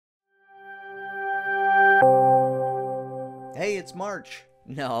it's March.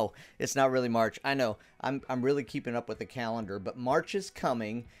 No, it's not really March. I know. I'm really keeping up with the calendar, but March is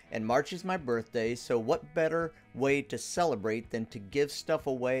coming and March is my birthday, so what better way to celebrate than to give stuff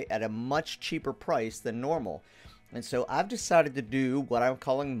away at a much cheaper price than normal? And so I've decided to do what I'm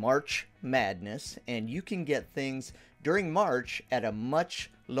calling March Madness, and you can get things during March at a much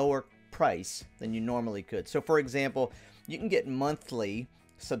lower price than you normally could. So for example, you can get monthly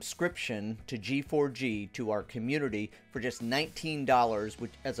subscription to G4G, to our community, for just $19,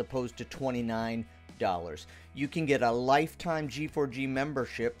 which as opposed to $29. You can get a lifetime G4G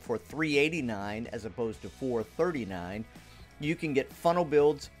membership for $389 as opposed to $439. You can get funnel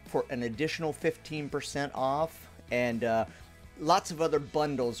builds for an additional 15% off, and lots of other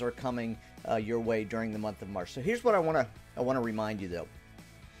bundles are coming your way during the month of March. So here's what I want to remind you though.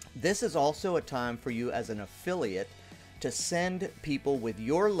 This is also a time for you as an affiliate to send people with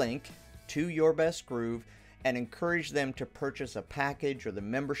your link to Your Best Groove and encourage them to purchase a package or the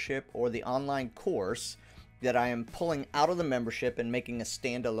membership or the online course that I am pulling out of the membership and making a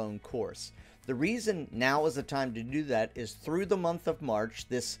standalone course. The reason now is the time to do that is through the month of March,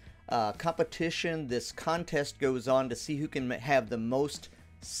 this competition, this contest goes on to see who can have the most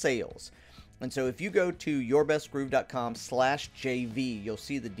sales. And so if you go to yourbestgroove.com/JV, you'll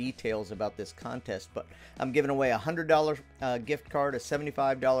see the details about this contest. But I'm giving away a $100 gift card, a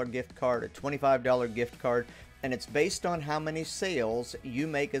 $75 gift card, a $25 gift card, and it's based on how many sales you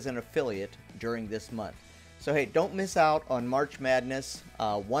make as an affiliate during this month. So hey, don't miss out on March Madness.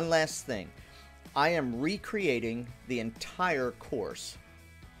 One last thing. I am recreating the entire course,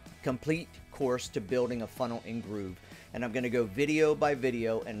 complete course to building a funnel in Groove. And I'm going to go video by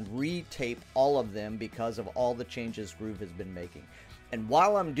video and retape all of them because of all the changes Groove has been making. And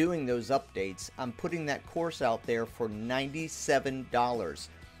while I'm doing those updates, I'm putting that course out there for $97.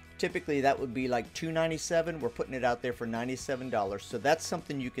 Typically that would be like $297. We're putting it out there for $97. So that's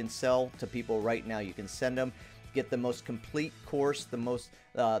something you can sell to people right now. You can send them, get the most complete course, the most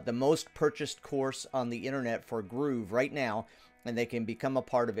purchased course on the internet for Groove right now, and they can become a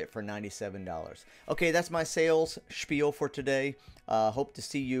part of it for $97. Okay, that's my sales spiel for today. Hope to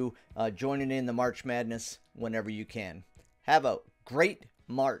see you joining in the March Madness whenever you can. Have a great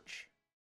March.